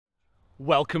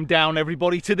Welcome down,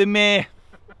 everybody, to the Mere.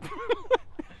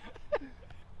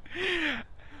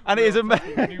 And it is a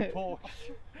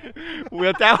we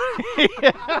are down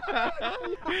here,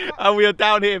 and we are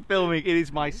down here filming. It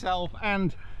is myself,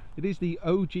 and it is the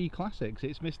OG Classics.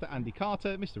 It's Mr. Andy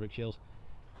Carter, Mr. Rick Shiels,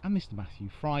 and Mr. Matthew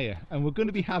Fryer, and we're going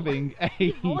to be having a.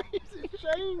 Why is it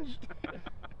changed?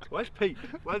 Where's Pete?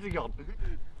 Where's he gone?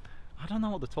 I don't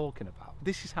know what they're talking about.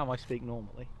 This is how I speak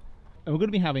normally. And we're going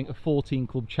to be having a 14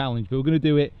 club challenge, but we're going to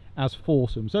do it as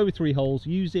foursomes. Over 3 holes,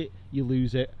 use it, you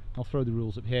lose it. I'll throw the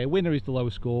rules up here. Winner is the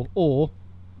lowest score, or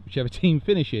whichever team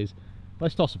finishes.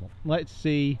 Let's toss them up. Let's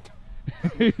see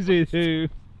who's with who.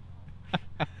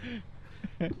 Oh,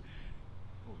 lovely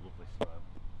slow.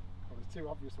 Well, there's 2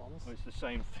 obvious ones. Oh, it's the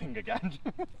same thing again.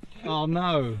 Oh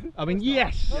no! I mean,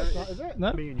 yes. No, it's not, is it?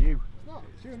 No, Me and you. It's not.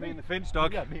 It's you and Me me. and the Finch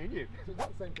dog. Yeah. Me and you. So it's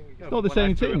not the same thing again. It's not the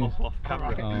same team. Off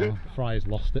camera. Oh, Fryer's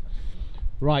lost it.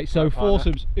 Right, so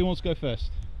foursomes. Who wants to go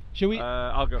first? Shall we?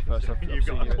 I'll go first. You've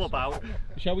got a club out.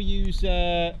 Shall we use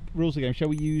rules of the game? Shall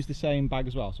we use the same bag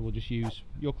as well? So we'll just use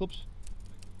your clubs.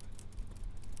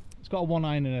 It's got a 1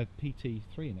 iron and a PT3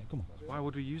 in it. Come on. Why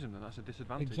would we use them then? That's a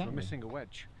disadvantage. Exactly. We're missing a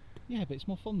wedge. Yeah, but it's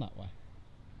more fun that way.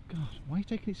 God, why are you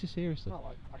taking it so seriously? It's not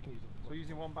like I can use it. So we're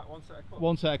using one set of clubs?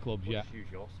 1 set of clubs, We'll yeah. just use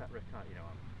your set, Rick. You know,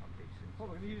 I'm decent. Hold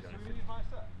on, can we use my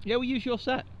set? Yeah, we use your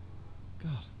set.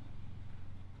 God,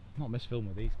 I'm not misfilming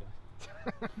with these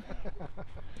guys.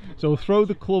 So we'll throw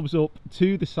the clubs up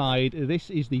to the side. This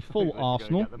is the full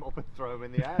Arsenal. Get them up and throw them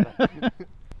in the air.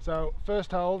 So,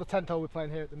 first hole, the 10th hole we're playing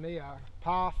here at the Mere,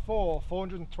 par 4,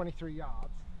 423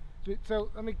 yards. So,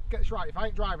 let me get this right. If I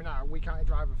ain't driving now, we can't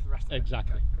drive for the rest of it.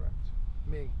 Exactly. Okay, correct.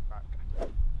 Me. Right,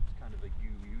 okay. It's kind of a you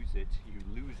use it, you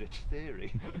lose it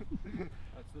theory.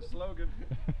 That's the slogan.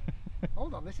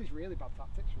 Hold on, this is really bad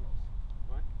tactics for us.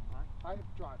 Right. If I'm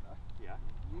a driver, Yeah.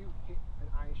 you hit an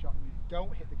iron shot and you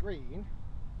don't hit the green.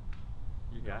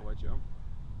 You Yeah. got a wedge on.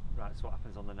 Right, so what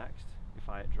happens on the next? If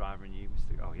I hit driver and you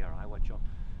mistake, oh yeah, I wedge on.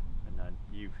 And then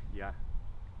you, yeah.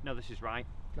 No, this is right.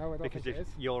 No, I don't Because think if it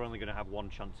is. you're only going to have 1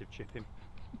 chance of chipping.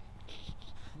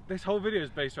 This whole video is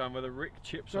based around whether Rick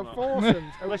chips So, or not.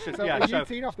 foursomes. Listen, so yeah, if you so-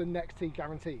 tee off, the next tee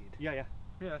guaranteed. Yeah, yeah.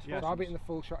 Yeah, that's Yeah. So I'll be in the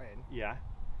full shot in. Yeah.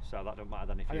 So that don't matter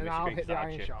then if And you then miss I'll green hit the because I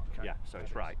iron chip. shot. Okay. Yeah, so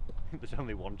it's right. There's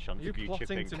only 1 chance You're of you plotting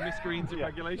chipping. to miss greens in Yeah.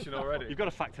 regulation already. You've got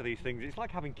to factor these things. It's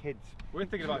like having kids. We're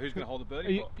thinking about who's going to hold the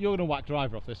birdie putt. You're going to whack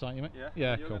driver off this, aren't you, mate? Yeah.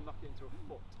 Yeah, You're cool. going to knock it into a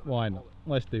foot. Why not?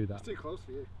 Let's do It's that. too close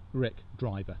for you. Rick,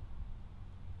 driver.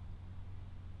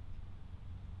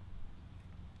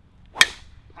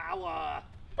 Power!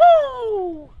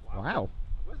 Woo! Wow.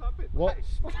 Where's that bit? What?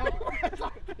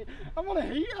 I'm on a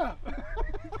heater.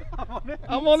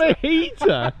 I'm on a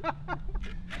heater.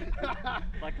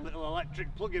 Like a little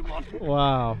electric plug-in one.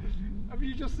 Wow. Have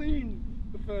you just seen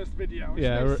the first video? Which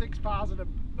Yeah, made 6 pars and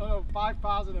a 5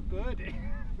 pars and a birdie.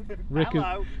 Rick is.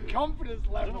 Hello. Confidence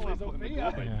level why is I put up him in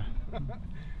here. the Yeah.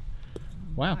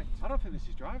 Wow. I don't think this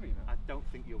is driving, you know. I don't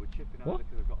think you'll be chipping What? either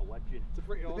because I've got a wedge in. It's a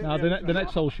pretty awesome. Now the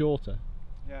next hole's shorter.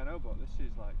 Yeah, I know, but this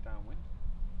is like downwind.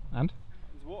 And?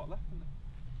 There's water left in there.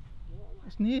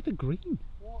 It's near the green.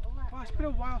 Water left. Well, it's been a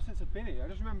while since I've been here. I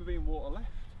just remember being water left.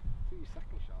 For your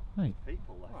second shot. Mate,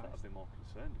 People left Right. that I've been more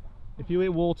concerned about. if you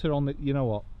hit water on the, you know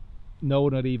what? No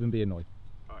one would even be annoyed.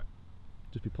 Right.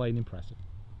 Just be plain impressive.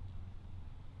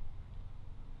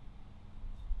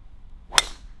 Oh,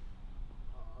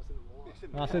 it's in the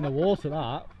water. That's in the water,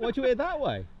 that. Why'd you hit it that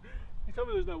way? He told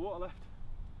me there was no water left.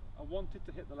 I wanted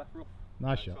to hit the left rough.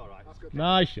 Nice It's shot. alright. That's good.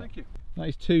 Nice shot. Thank you. That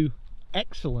is 2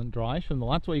 excellent drives from the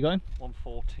lads. Where are you going?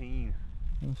 114.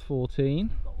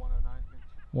 114. Got 109 Finch.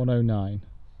 109.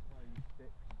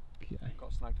 Okay.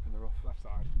 Got snagged up in the rough. Left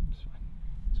side. It's fine.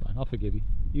 It's fine. I'll forgive you.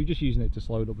 You're just using it to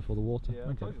slow it up before the water. Yeah,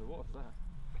 I told you the water's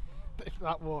there. If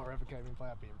that water ever came in play,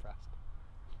 I'd be impressed.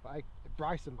 But if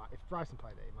Bryson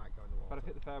played it, he might go in the But water. if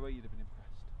hit the fairway, you'd have been impressed.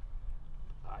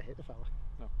 I hit the fella.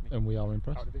 No, me. And we are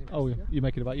impressed. I would have been Oh, impressed, yeah. you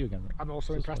make it about you again, Rick? I'm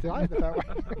also Just impressed if I hit the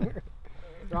fairway.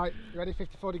 Right, you ready?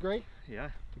 54 degree. Yeah.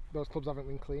 Those clubs haven't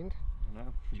been cleaned. No.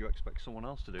 Do you expect someone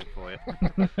else to do it for you?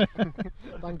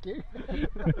 Thank you.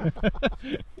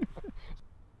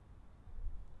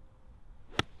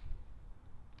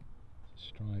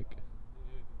 Strike.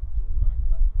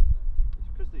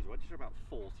 It's because these wedges are about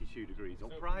 42 degrees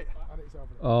upright. And it's over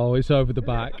there. Oh, it's over the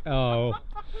back. Oh.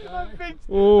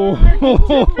 Oh.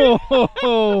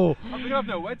 Oh. I'm going to have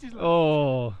no wedges left.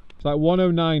 Oh. It's like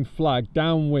 109 flag,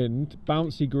 downwind,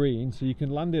 bouncy green, so you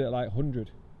can land it at like 100.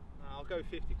 I'll go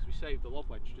 50 because we saved the lob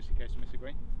wedge just in case we miss a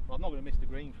green. Well, I'm not going to miss the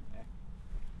green from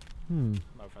here.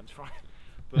 No offence, Fry.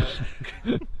 But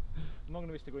I'm not going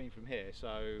to miss the green from here,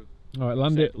 so... All right,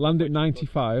 land it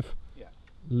 95. Yeah.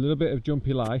 A little bit of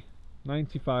jumpy lie.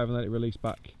 95 and let it release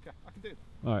back. Okay, I can do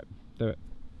that. Alright, do it.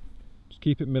 Just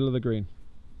keep it middle of the green.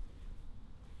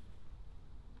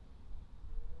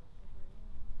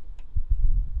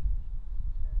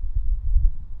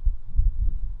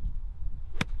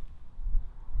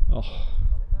 Oh.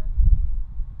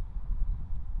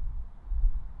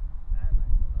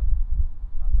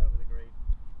 That's over the green.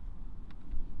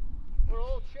 We're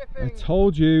all chipping. I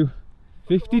told you,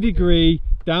 50-degree,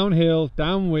 downhill,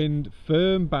 downwind,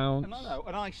 firm bounce. And I know,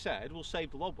 and I said we'll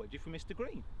save the lob wedge if we miss the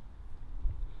green.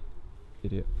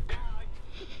 Idiot.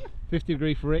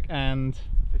 50-degree for Rick and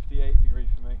 58-degree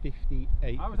for me.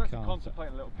 58 I was for actually Carter.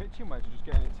 contemplating a little pitching wedge, just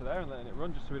getting it to there and letting it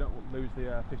run, just so we don't lose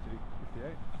the 58.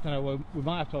 I don't know, we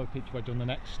might have to have a pitch wedge on the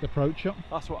next approach shot.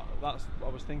 That's what I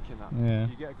was thinking. That Yeah.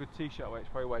 you get a good tee shot away, it's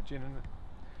probably wedge in, isn't it?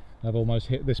 I've almost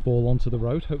hit this ball onto the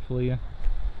road. Hopefully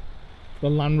the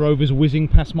Land Rovers whizzing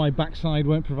past my backside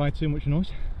won't provide too much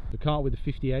noise. The cart with the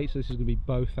 58, so this is going to be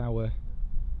both our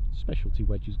specialty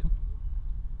wedges gone.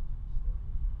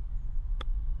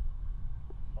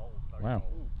 Wow.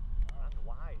 And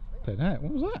wide. Play that.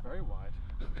 What was that? Very wide.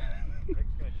 Rick's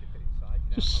going to chip it inside.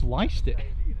 Just sliced it.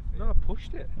 No, I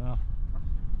pushed it. Oh.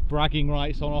 Bragging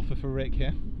rights on offer for Rick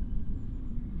here.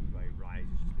 Where he rises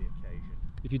to the occasion.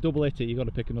 If you double hit it, you've got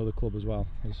to pick another club as well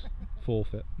as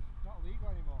forfeit. Not illegal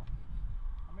anymore.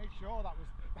 I made sure that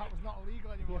was not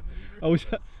illegal anymore.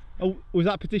 Was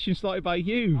that petition started by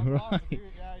you? Right. Yeah.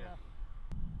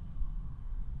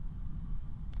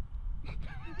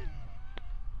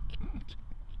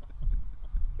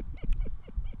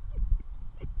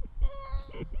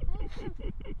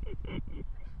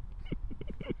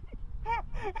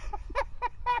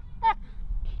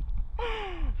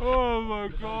 Oh my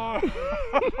god! I'm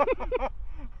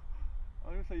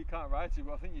going to say you can't ride it,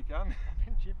 but I think you can. I've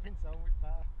been chipping so much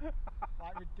better.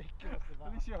 Like ridiculous At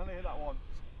about. least you only hit that once.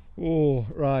 Oh,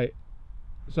 right.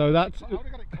 So that's... I would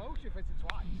have got it close if it's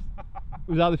twice.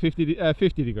 Was that the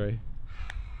 50 degree?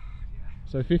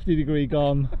 So 50 degree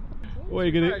gone. What are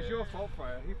you gonna? It's your fault,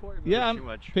 Fryer. You put him Yeah, pitching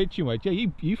wedge. pitching wedge. Yeah,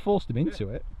 you forced him into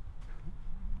it.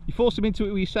 You forced him into it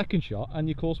with your second shot and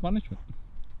your course management.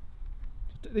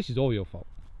 This is all your fault.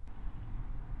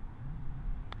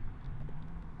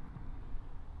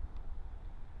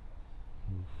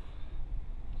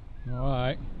 All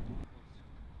right.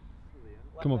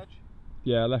 Come on.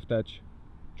 Yeah, left edge.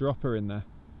 Drop her in there.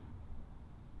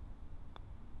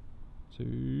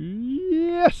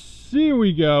 Yes! Here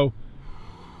we go.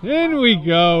 In we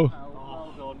go.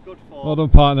 Well done, good form. Well done,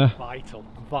 partner. Vital,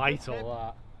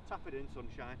 Vital. Tap it in,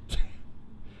 sunshine.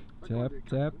 Tap,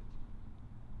 tap.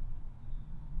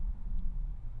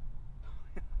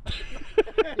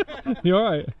 You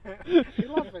alright? You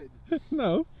laughing?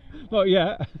 No, not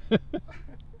yet.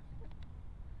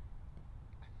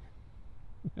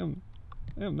 I am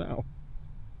now.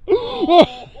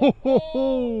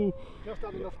 Oh! Just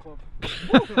had enough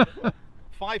club.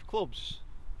 5 clubs,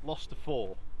 lost to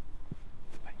 4.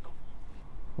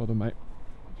 Well done, mate.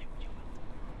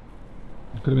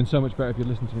 It could have been so much better if you'd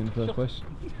listened to me in the first place.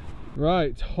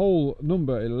 Right, hole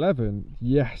number 11.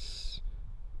 Yes,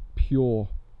 pure,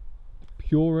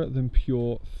 purer than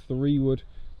pure 3-wood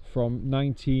from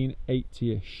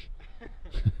 1980-ish.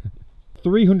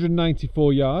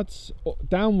 394 yards,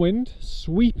 downwind,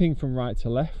 sweeping from right to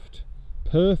left,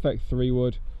 perfect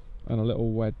 3-wood, and a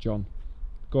little wedge on.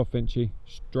 Go on, Finchy,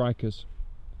 strikers,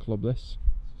 club this.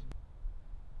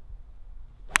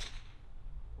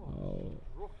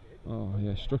 Oh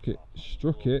yeah, struck it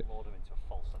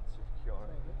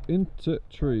into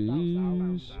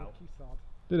trees.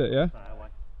 Did it, yeah?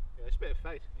 Yeah, it's a bit of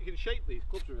faith. You can shape these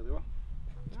clubs really well.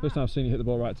 It's the first time I've seen you hit the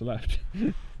ball right to left.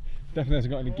 Definitely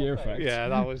hasn't got any gear effect. Yeah,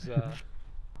 that was.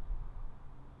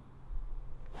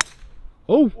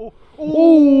 Oh!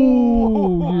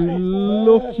 Oh! You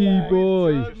lucky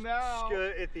boy!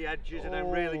 Skirted the edges and then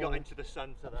really got into the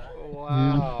centre there.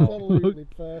 Wow. Absolutely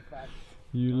perfect.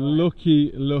 You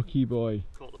lucky boy.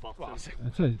 Caught the bottom. I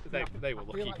tell you, They were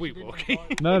lucky. Like We she were didn't lucky. enjoy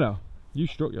that. no, you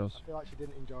struck yours. I feel like she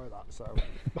didn't enjoy that, so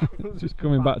It's just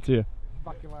coming back to you.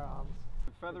 back in my arms.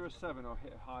 Feather a 7 or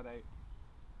hit a hard 8?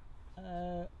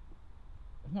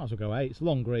 Might as well go 8. It's a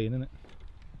long green, isn't it?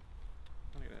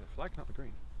 I think the flag, not the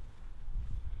green.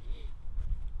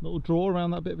 Little draw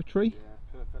around that bit of a tree. Yeah,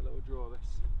 perfect little draw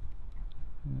this.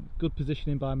 Good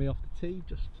positioning by me off the tee,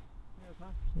 just Yeah, it's nice.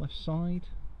 left side.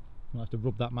 Might have to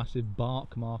rub that massive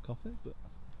bark mark off it, but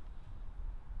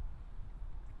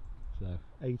so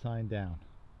 8 iron down.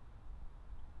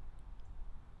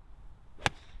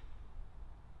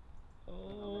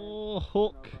 Oh,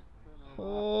 hook,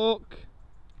 hook.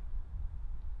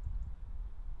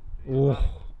 Oh,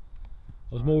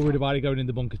 I was more worried about it going in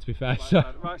the bunker, to be fair.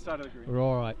 Right side of the green. We're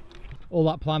all right. All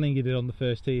that planning you did on the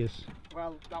first tee is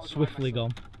Well, that was swiftly my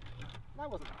mess gone. up.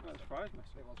 That wasn't my That's mess up. Fry's mess.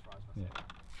 It was Fry's mess Yeah.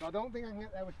 up. So I don't think I can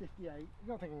get there with 58. I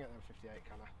don't think I can get there with 58,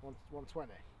 can I?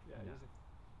 120. Yeah, easy.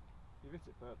 You've hit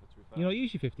it further, to be fair. You know,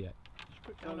 usually 58. Just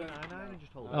put down a 9-9 and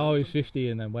just hold it. Oh, it's 50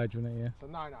 and then wedge, wasn't it? Yeah. So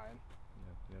 9 iron.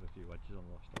 Yeah, we had a few wedges on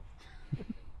the last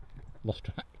one. Lost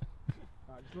track.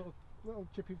 Right, just little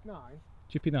chippy 9.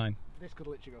 Chippy 9. This could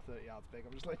literally go 30 yards big.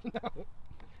 I'm just letting you know.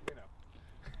 You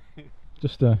know.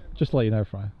 Just to let you know,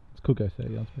 Fryer. It could go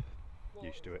 30 yards big.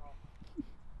 Used to it.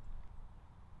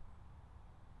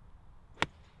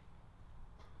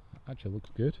 Actually, looks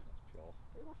good. Pure.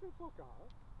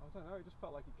 I don't know, it just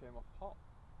felt like it came off hot.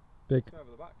 Big. It's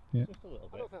over the back. Yeah. Just a little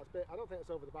I bit. don't think that's big. I don't think it's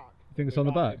over the back. You think it's on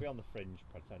the back? Maybe on the fringe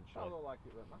potentially. That looked like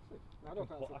it went massive. No, I don't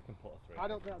think I that's can put a 3. I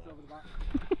don't think that's over the back.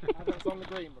 I think it's on the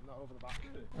green, but not over the back.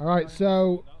 Alright,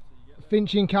 so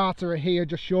Finch and Carter are here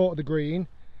just short of the green.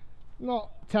 Not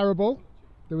terrible.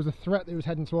 There was a threat that he was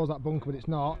heading towards that bunker, but it's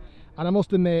not. And I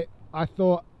must admit, I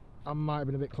thought I might have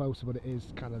been a bit closer, but it is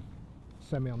kind of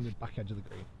semi on the back edge of the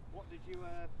green. What did you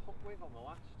put with on the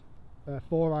last?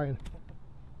 4 iron.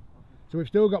 So we've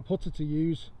still got putter to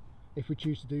use if we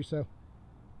choose to do so.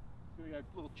 Give me a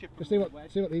little chip Just see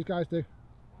what these guys do.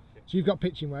 So you've got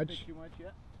pitching wedge.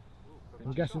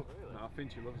 I'm guessing. No,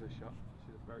 Finch loves this shot.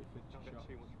 This is a very Finch Don't get shot.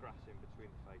 too much grass in between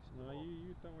the face and the No, ball.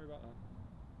 you don't worry about that.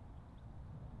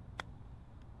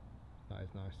 That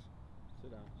is nice.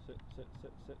 Sit down. Sit.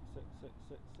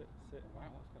 Wow,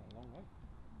 that's gone a long way.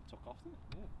 Took off, didn't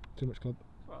it? Yeah. Too much club.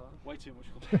 Well, way too much.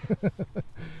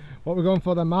 What we're going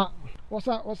for then, Matt? What's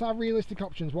our realistic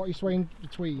options? What are you swaying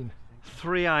between?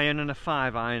 3 iron and a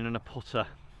 5 iron and a putter.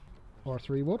 Or a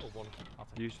 3 wood?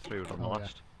 Used 3 wood on the Oh, yeah.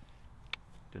 last.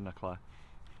 Didn't I, Claire?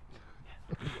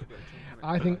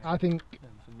 I think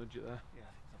Some nudge it there.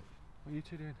 What are you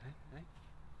two doing? Hey?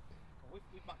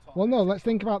 well no, let's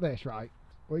think about this, right?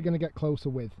 What are you going to get closer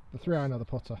with? The 3 iron or the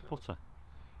putter? Putter.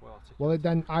 Well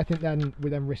then I think then we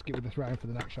risk it with the 3 iron for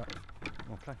the next shot.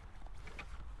 Okay.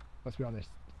 Let's be honest.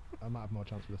 I might have more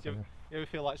chance with this. You ever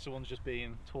feel like someone's just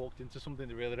being talked into something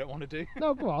they really don't want to do?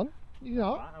 No, go on. You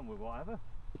know. Right, and with whatever.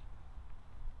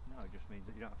 No, it just means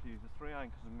that you don't have to use the 3 iron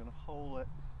because I'm going to hole it.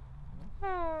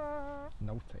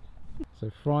 Naughty.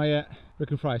 So Fryer,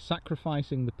 Rick and Fryer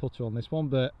sacrificing the putter on this one,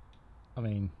 but I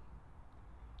mean,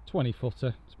 20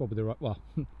 footer, it's probably the right, well,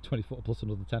 20 footer plus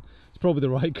another 10, it's probably the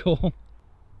right call.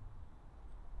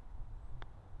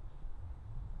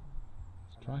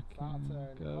 Track and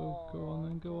go on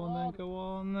then, go on then, go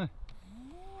on.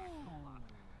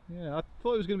 Yeah, I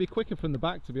thought it was going to be quicker from the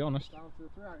back, to be honest. Down to the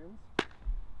 3 irons.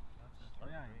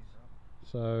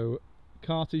 So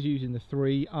Carter's using the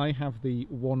 3, I have the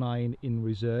 1 iron in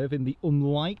reserve in the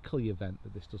unlikely event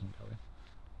that this doesn't go in.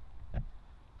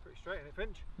 Pretty straight, isn't it,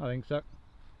 Finch? I think so.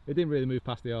 It didn't really move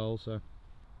past the hole, so.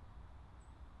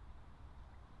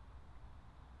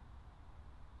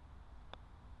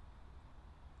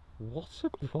 What a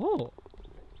putt!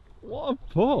 What a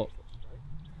putt!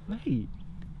 Mate,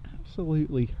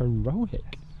 absolutely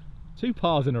heroic. 2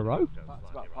 pars in a row. That's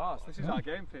about pass. This is our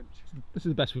game, Finch. This is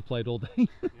the best we've played all day.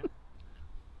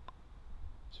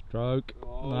 Stroke.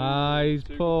 Oh, Nice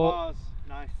 2 putt. pars.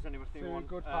 Nice, there's only worth 2 one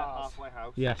good pars. halfway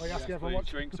house. Yes. Well, Yes, asking please, everyone what-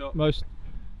 drinks up.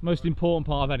 Most important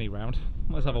part of any round.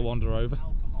 Let's have a wander over.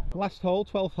 Last hole,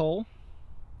 12th hole,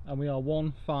 and we are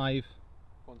 1-5.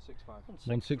 165.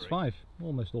 165.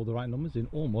 Almost all the right numbers in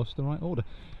almost the right order.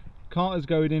 Carter's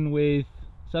going in with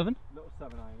 7. Little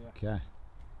 7 iron, yeah. Okay.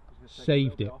 Just gonna take a Saved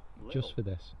little bit it off. just for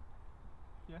this.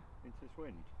 Into this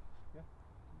wind.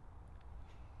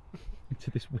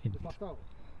 Into this wind. Last hole.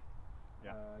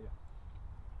 Yeah. Yeah.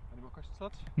 Any more questions,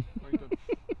 lads? Or are you done?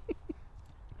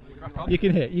 You crack on? You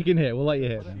can hit. You can hit. We'll let you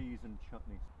hit. Then. Cheese and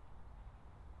chutney.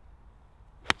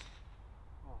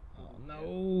 Oh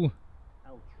no!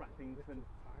 L. Trappington.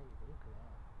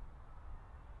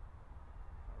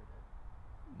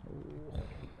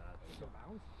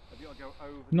 Have you got to go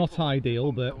over the Not bump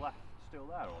ideal, to but the left still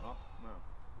there or not? No.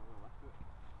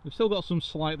 we've still got some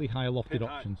slightly higher lofted Pin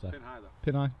high, options there. Pin high though.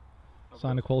 Pin high.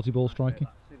 Sign of quality ball striking.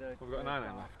 See the We've got a 9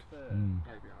 iron left. Mm.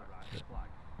 Maybe right flag.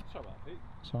 Sorry about that, Pete.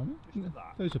 Sorry. Just at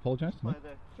that. Those apologise to me. Play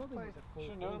the Should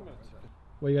have known it.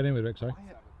 Where are you getting in with, Rick? Sorry.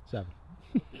 7.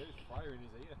 There's fire in his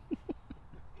ear.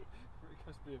 It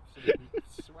must be somebody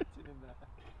sweating in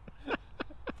there.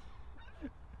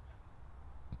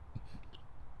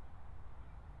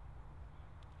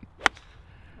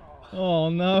 Oh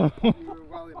no! You were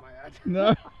well in my head.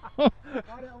 No. Why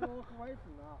did I walk away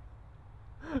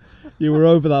from that? You were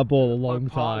over that ball a long My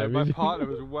time. partner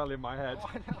was well in my head.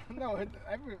 No,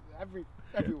 every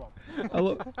everyone.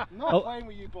 Not playing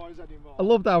with you boys anymore. I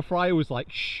loved how Fryer was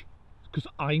like, shh, because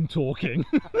I'm talking.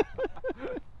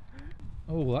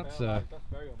 Oh, that's very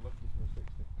unlucky for a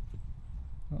 60.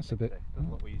 that's a bit.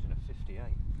 Doesn't look we're using a 58.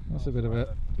 That's a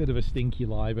bit of a stinky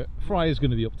lie, but Fryer's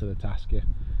going to be up to the task here.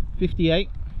 58,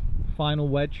 final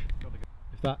wedge.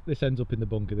 If this ends up in the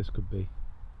bunker, this could be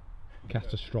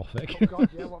catastrophic. Oh God,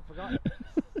 yeah, what forgot?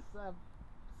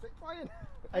 6 iron.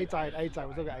 8 iron, 8 iron.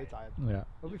 We'll still get 8 iron. Yeah.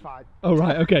 We'll be fine. Oh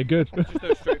right, okay, good. Just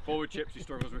those straightforward chips he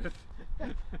struggles with.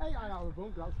 8 iron out of the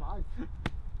bunker, that's fine.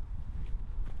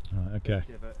 Right, okay.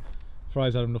 Give it.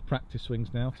 Fryer's had enough practice swings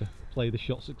now to play the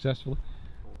shot successfully.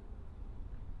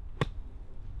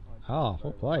 Ah,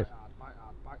 well played.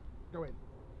 Back. Go in.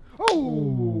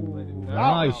 Oh!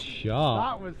 Nice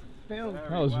shot. That was filthy.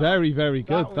 That was very, very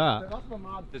good. That. That's my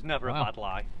man. There's never a bad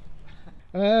lie.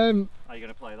 Are you going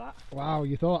to play that? Wow,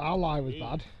 you thought our lie was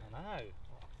bad. I know.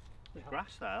 The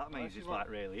grass there, that means it's like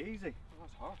really easy.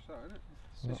 That's harsh, that, isn't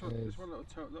it? This one little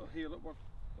heel up one.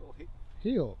 Little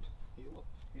Heel up? heel up.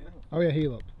 Yeah. Oh yeah,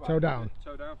 heel up. Right, Toe down.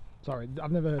 Toe down. Sorry,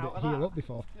 I've never heard Out it of heel that? up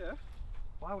before. Yeah.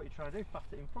 Why would you try to do? Fat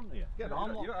it in front of you? You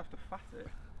don't have to fat it.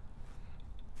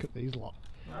 Look at these lot.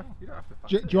 No, you don't have to fat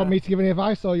Do it. you want me to give any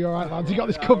advice, or you're alright lads? You got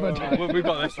this covered. We've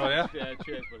got this one, yeah? Yeah,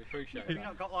 cheers buddy, appreciate Have you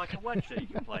not got like a wedge that you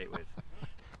can play it with?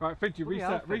 Right, Finchy,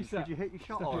 reset. Did you hit your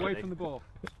shot Step already? away from the ball.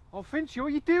 Oh, Finchy, what are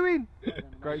you doing?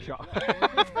 Great shot.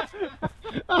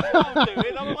 I'm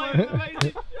doing, I'm playing an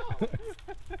amazing shot.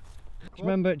 Do you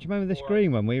remember this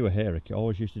green when we were here? It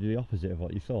always used to do the opposite of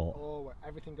what you thought. Oh, where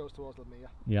everything goes towards the Mia.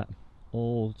 Yeah,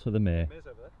 all to the mere. Mare's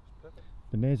over there. Perfect.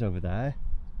 The mare's over there.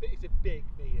 It's a big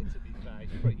Mia, to be fair.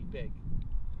 It's pretty big.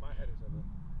 My head is over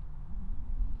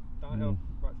there. Downhill,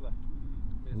 right to left.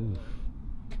 Mare's over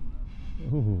there.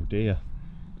 Oh dear.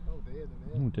 Oh dear,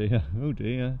 the Mia. Oh dear. Oh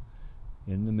dear.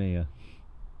 In the mere.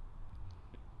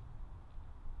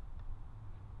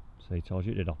 So he told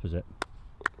you it did opposite.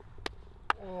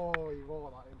 Oh, you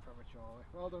wore that in prematurely.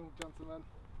 Well done, gentlemen.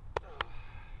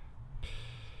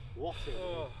 What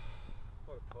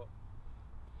What a putt.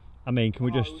 I mean, can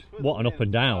we just what an up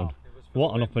and down?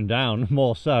 What an up and down?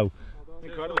 More so. Well done.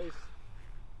 Incredible.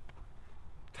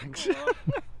 Thanks.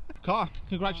 Car,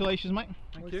 congratulations, mate.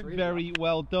 Thank you. Very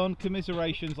well done.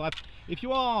 Commiserations, lads. If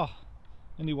you are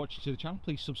a new watcher to the channel,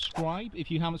 please subscribe.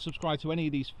 If you haven't subscribed to any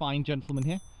of these fine gentlemen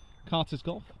here, Carter's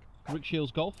Golf, Rick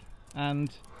Shiels Golf,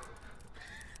 and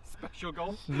Special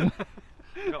golf.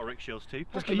 Got a Rick Shiels too.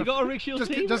 you got a Rick Shiels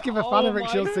team? Just give a fan a Rick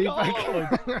my Shiels team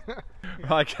God. back.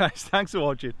 Right, guys. Thanks for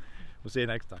watching. We'll see you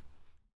next time.